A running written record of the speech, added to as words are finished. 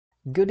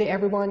Good day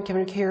everyone,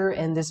 Kevin here.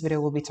 In this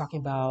video, we'll be talking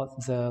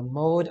about the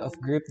mode of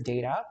group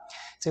data.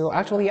 So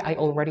actually, I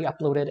already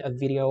uploaded a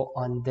video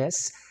on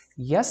this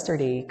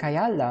yesterday.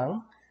 Kaya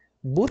lang,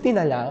 buti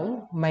na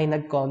lang, may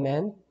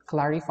nag-comment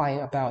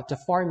clarifying about the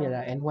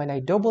formula. And when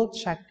I double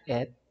checked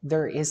it,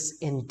 there is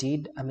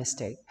indeed a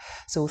mistake.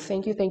 So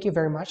thank you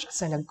very much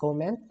sa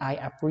nag-comment. I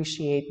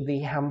appreciate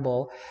the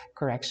humble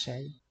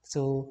correction.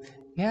 So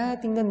yeah,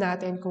 tingnan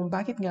natin kung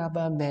bakit nga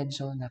ba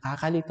medyo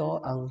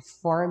nakakalito ang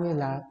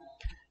formula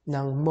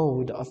ng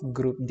mode of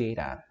group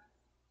data.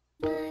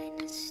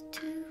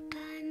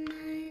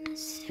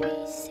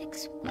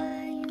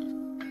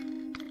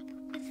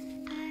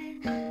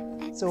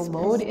 So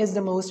mode is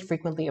the most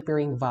frequently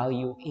appearing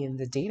value in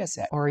the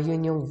dataset, or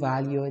yun yung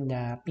value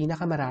na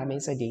pinakamarami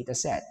sa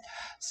dataset.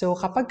 So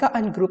kapag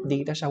ka-ungroup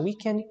data siya, we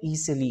can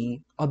easily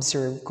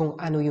observe kung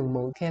ano yung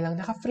mode. Kaya lang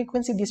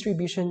naka-frequency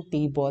distribution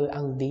table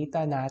ang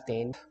data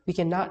natin, we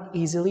cannot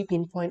easily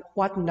pinpoint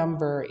what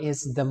number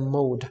is the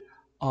mode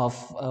of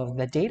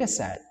the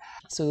dataset.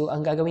 So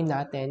ang gagawin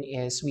natin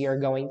is we are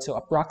going to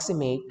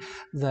approximate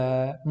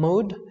the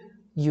mode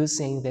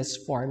using this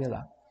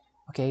formula.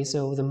 Okay,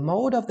 so the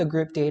mode of the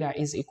group data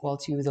is equal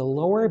to the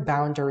lower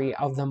boundary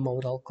of the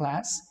modal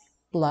class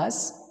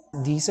plus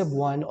d sub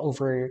 1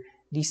 over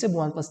d sub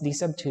 1 plus d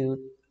sub 2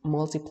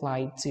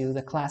 multiplied to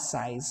the class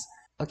size.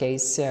 Okay,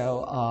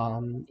 so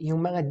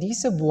yung mga d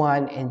sub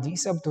 1 and d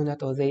sub 2 na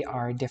to, they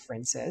are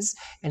differences.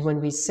 And when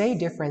we say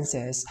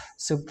differences,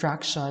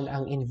 subtraction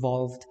ang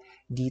involved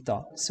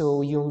dito.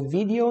 So yung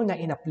video na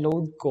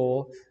in-upload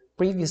ko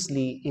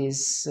previously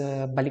is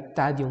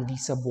baliktad yung d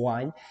sub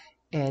 1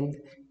 and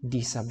d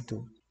sub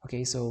 2.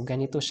 Okay, so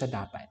ganito siya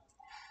dapat.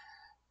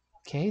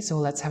 Okay, so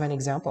let's have an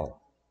example.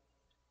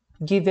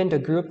 Given the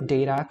group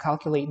data,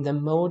 calculate the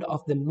mode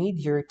of the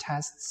mid-year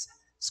tests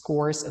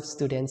scores of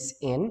students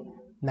in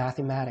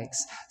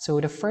mathematics. So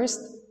the first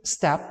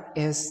step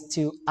is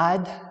to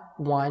add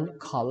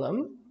one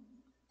column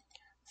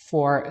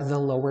for the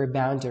lower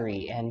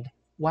boundary. And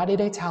what did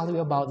I tell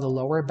you about the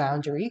lower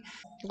boundary?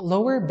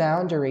 Lower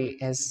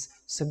boundary is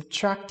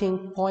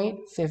subtracting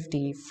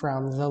 0.50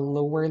 from the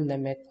lower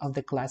limit of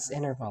the class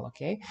interval,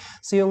 okay?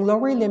 So yung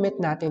lower limit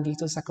natin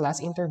dito sa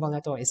class interval na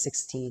to is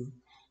 16.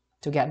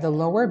 To get the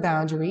lower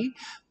boundary,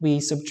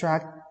 we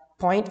subtract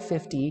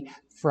 0.50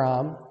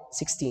 from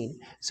 16.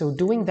 So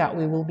doing that,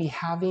 we will be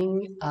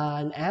having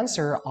an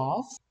answer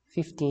of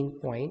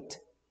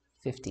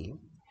 15.50.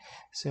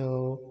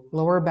 So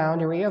lower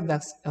boundary of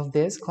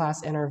this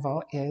class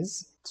interval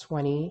is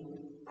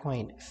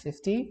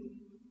 20.50.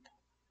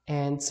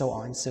 And so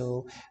on.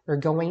 So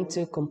we're going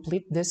to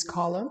complete this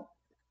column.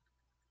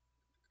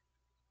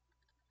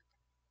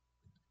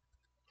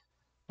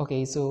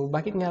 Okay, so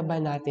bakit nga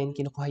ba natin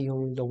kinukuha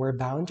yung lower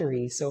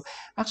boundary? So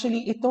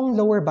actually, itong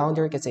lower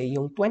boundary kasi,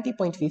 yung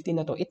 20.50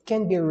 na to, it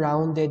can be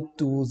rounded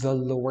to the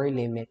lower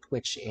limit,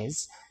 which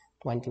is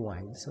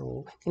 21.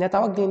 So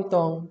tinatawag din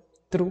tong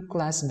true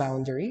class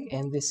boundary,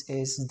 and this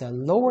is the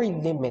lower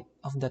limit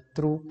of the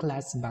true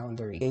class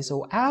boundary. Okay,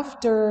 so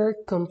after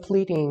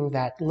completing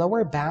that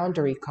lower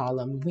boundary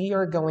column, we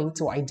are going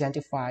to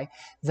identify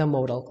the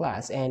modal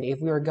class. And if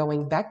we are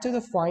going back to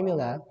the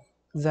formula,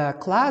 the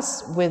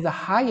class with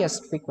the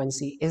highest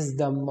frequency is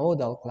the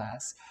modal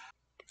class.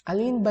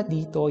 Alin ba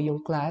dito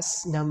yung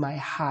class na may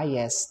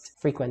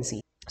highest frequency?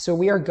 So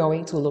we are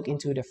going to look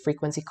into the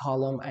frequency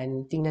column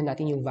and tingnan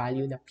natin yung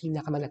value na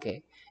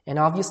pinakamalaki.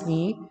 And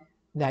obviously,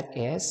 that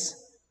is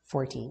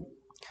 14.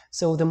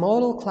 So the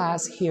modal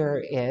class here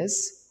is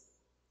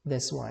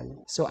this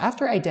one. So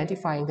after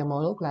identifying the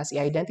modal class,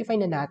 i-identify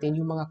na natin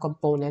yung mga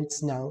components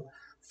ng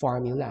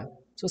formula.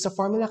 So sa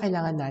formula,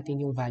 kailangan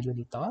natin yung value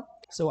nito.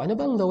 So ano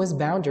bang lowest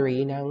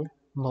boundary ng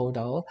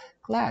modal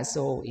class?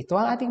 So ito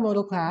ang ating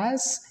modal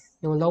class.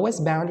 Yung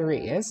lowest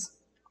boundary is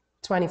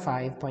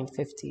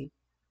 25.50.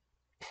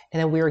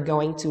 And then we are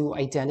going to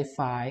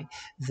identify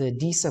the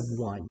d sub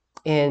 1.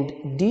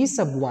 And d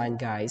sub 1,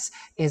 guys,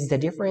 is the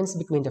difference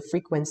between the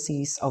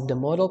frequencies of the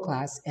modal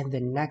class and the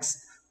next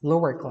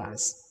lower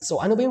class. So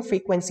ano ba yung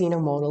frequency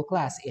ng modal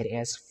class? It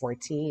is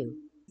 14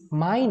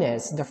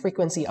 minus the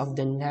frequency of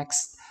the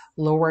next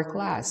lower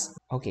class.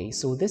 Okay,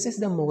 so this is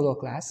the modal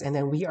class, and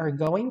then we are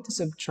going to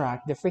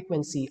subtract the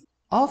frequency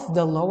of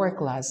the lower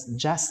class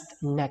just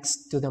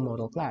next to the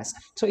modal class.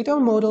 So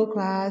itong modal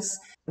class,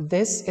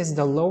 this is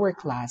the lower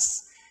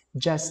class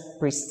just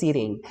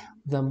preceding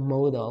the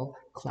modal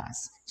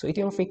class. So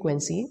ito yung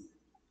frequency.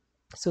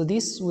 So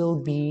this will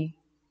be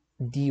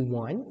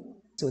D1.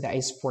 So that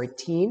is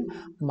 14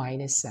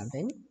 minus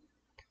 7.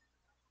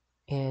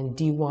 And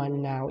D1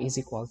 now is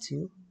equal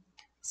to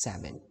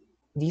 7.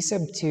 D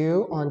sub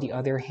 2, on the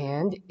other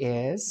hand,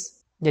 is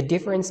the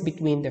difference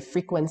between the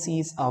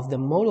frequencies of the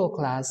modal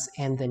class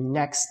and the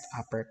next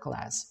upper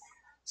class.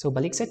 So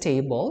balik sa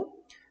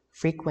table,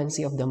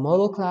 frequency of the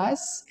modal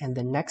class and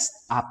the next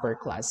upper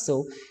class.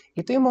 So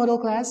ito yung modal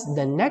class,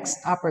 the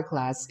next upper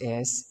class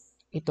is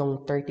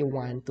itong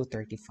 31 to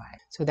 35.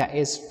 So that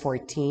is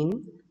 14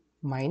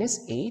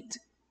 minus 8.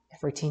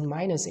 14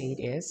 minus 8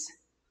 is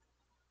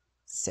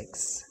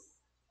 6.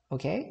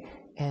 Okay?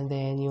 And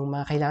then yung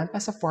mga kailangan pa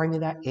sa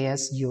formula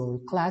is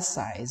yung class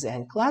size.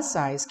 And class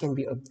size can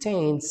be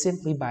obtained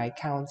simply by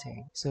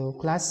counting. So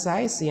class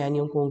size, yan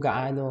yung kung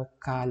gaano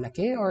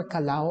kalaki or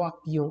kalawak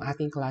yung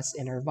ating class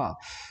interval.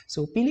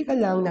 So pili ka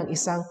lang ng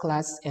isang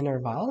class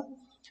interval.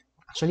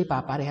 Actually,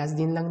 paparehas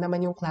din lang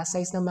naman yung class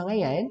size ng mga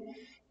yan.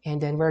 And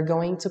then we're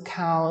going to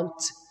count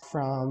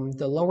from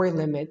the lower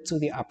limit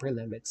to the upper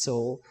limit.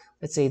 So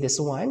let's say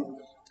this one.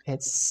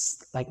 It's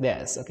like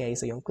this, okay?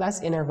 So yung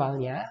class interval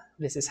niya,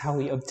 this is how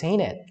we obtain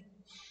it.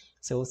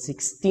 So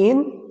 16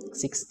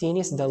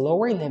 is the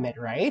lower limit,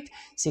 right?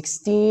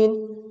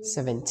 16,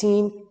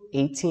 17,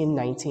 18,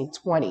 19,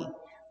 20.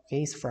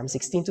 Okay, so from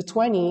 16 to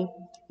 20,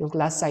 yung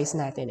class size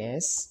natin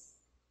is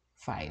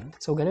 5.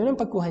 So ganun ang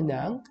pagkuha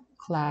ng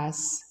class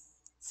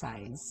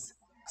size.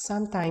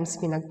 Sometimes,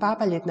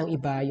 pinagpapalit ng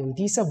iba yung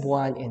d sub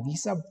 1 and d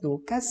sub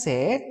 2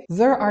 kasi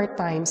there are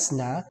times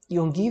na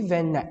yung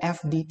given na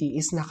FDT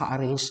is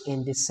naka-arrange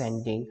in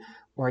descending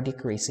or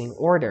decreasing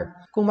order.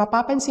 Kung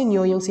mapapansin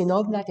nyo, yung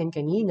sinolve natin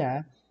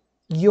kanina,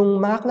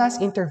 yung mga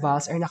class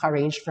intervals are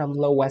naka-arrange from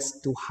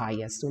lowest to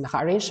highest. So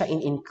naka-arrange siya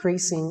in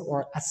increasing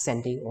or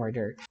ascending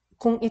order.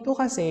 Kung ito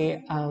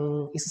kasi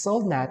ang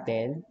isolve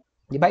natin,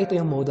 di ba ito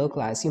yung modal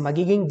class, yung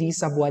magiging d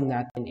sub 1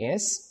 natin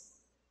is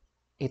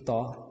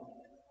ito.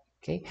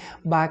 Okay?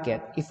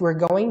 Bakit? If we're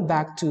going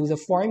back to the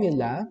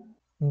formula,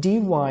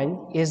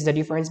 D1 is the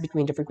difference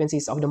between the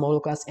frequencies of the modal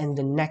class and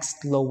the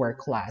next lower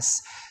class.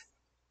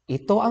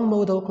 Ito ang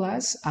modal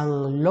class.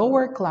 Ang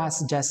lower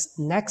class just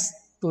next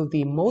to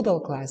the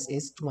modal class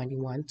is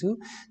 21 to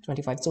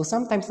 25. So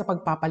sometimes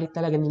napagpapalit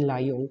talaga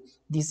nila yung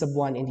D sub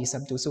 1 and D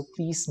sub 2. So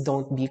please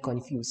don't be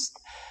confused.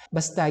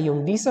 Basta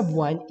yung D sub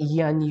 1,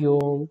 iyan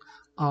yung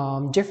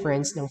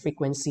difference ng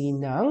frequency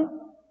ng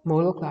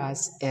modal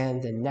class and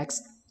the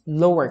next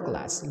lower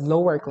class,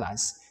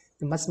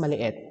 mas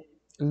maliit,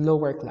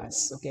 lower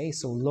class, okay?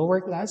 So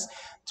lower class,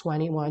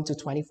 21 to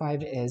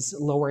 25 is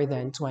lower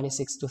than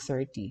 26 to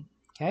 30,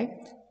 okay?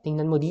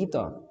 Tingnan mo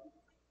dito,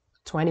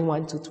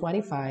 21 to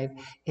 25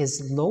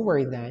 is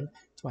lower than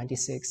 26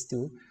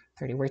 to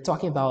 30. We're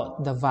talking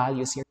about the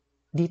values here.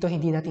 Dito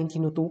hindi natin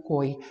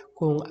tinutukoy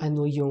kung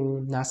ano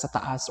yung nasa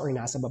taas or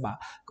nasa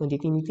baba, kundi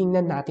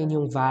tinitingnan natin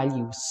yung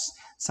values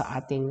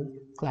sa ating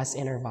class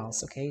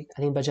intervals, okay?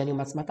 Alin ba dyan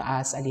yung mas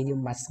mataas, alin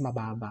yung mas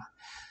mababa.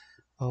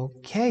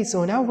 Okay,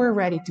 so now we're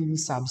ready to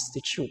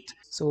substitute.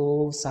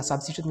 So,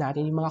 substitute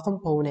natin yung mga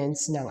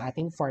components ng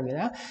ating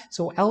formula.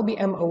 So,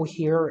 LBMO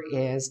here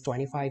is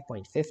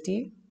 25.50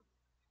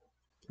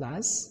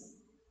 plus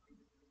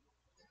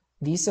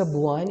D sub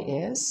 1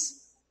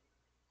 is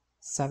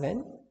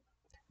 7.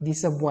 D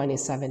sub 1 is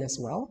 7 as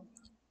well.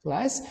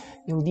 Plus,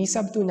 yung D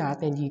sub 2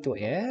 natin dito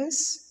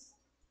is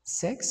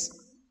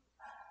 6.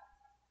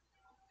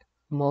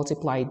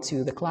 Multiplied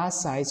to the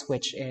class size,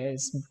 which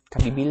is,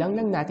 kabibilang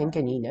lang natin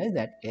kanina,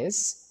 that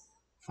is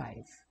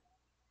 5.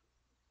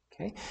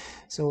 Okay?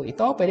 So,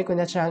 ito, pwede ko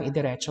na siyang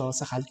idiretso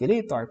sa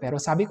calculator. Pero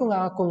sabi ko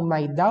nga, kung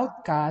may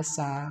doubt ka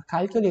sa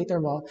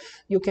calculator mo,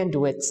 you can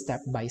do it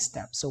step by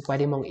step. So,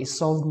 pwede mong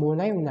isolve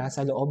muna yung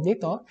nasa loob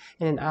nito.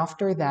 And then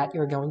after that,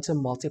 you're going to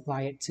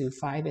multiply it to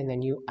 5 and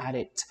then you add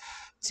it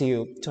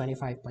to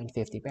 25.50.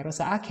 Pero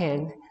sa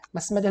akin,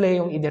 mas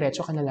madali yung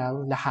idiretso ka na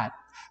lang lahat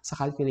sa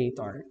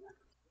calculator.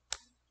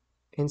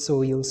 And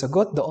so, yung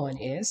sagot doon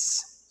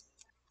is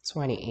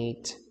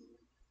 28.19.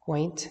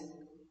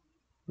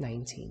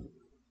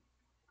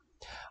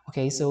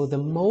 Okay, so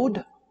the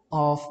mode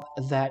of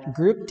that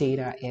group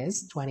data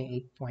is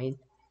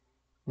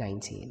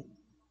 28.19.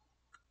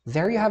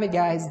 There you have it,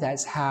 guys.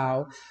 That's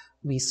how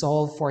we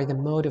solve for the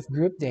mode of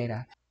group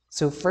data.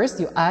 So first,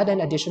 you add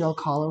an additional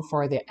column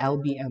for the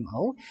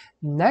LBMO.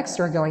 Next,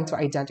 you're going to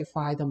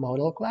identify the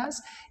modal class.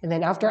 And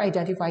then after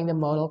identifying the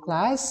modal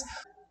class,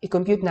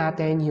 i-compute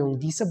natin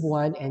yung D sub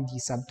 1 and D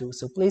sub 2.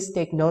 So please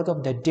take note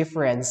of the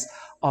difference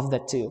of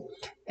the two.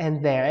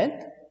 And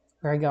then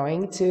we're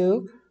going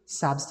to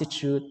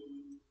substitute.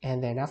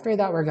 And then after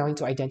that, we're going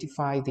to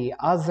identify the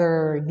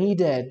other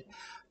needed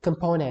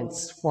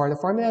components for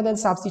the formula, then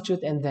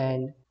substitute, and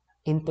then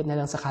input na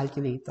lang sa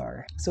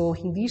calculator. So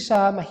hindi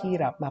siya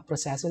mahirap,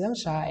 maproseso lang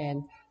siya,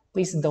 and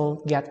please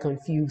don't get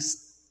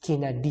confused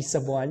kina D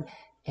sub 1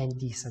 and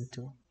D sub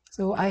 2.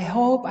 So I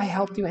hope I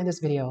helped you in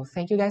this video.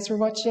 Thank you guys for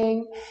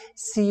watching.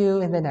 See you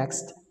in the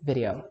next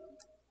video.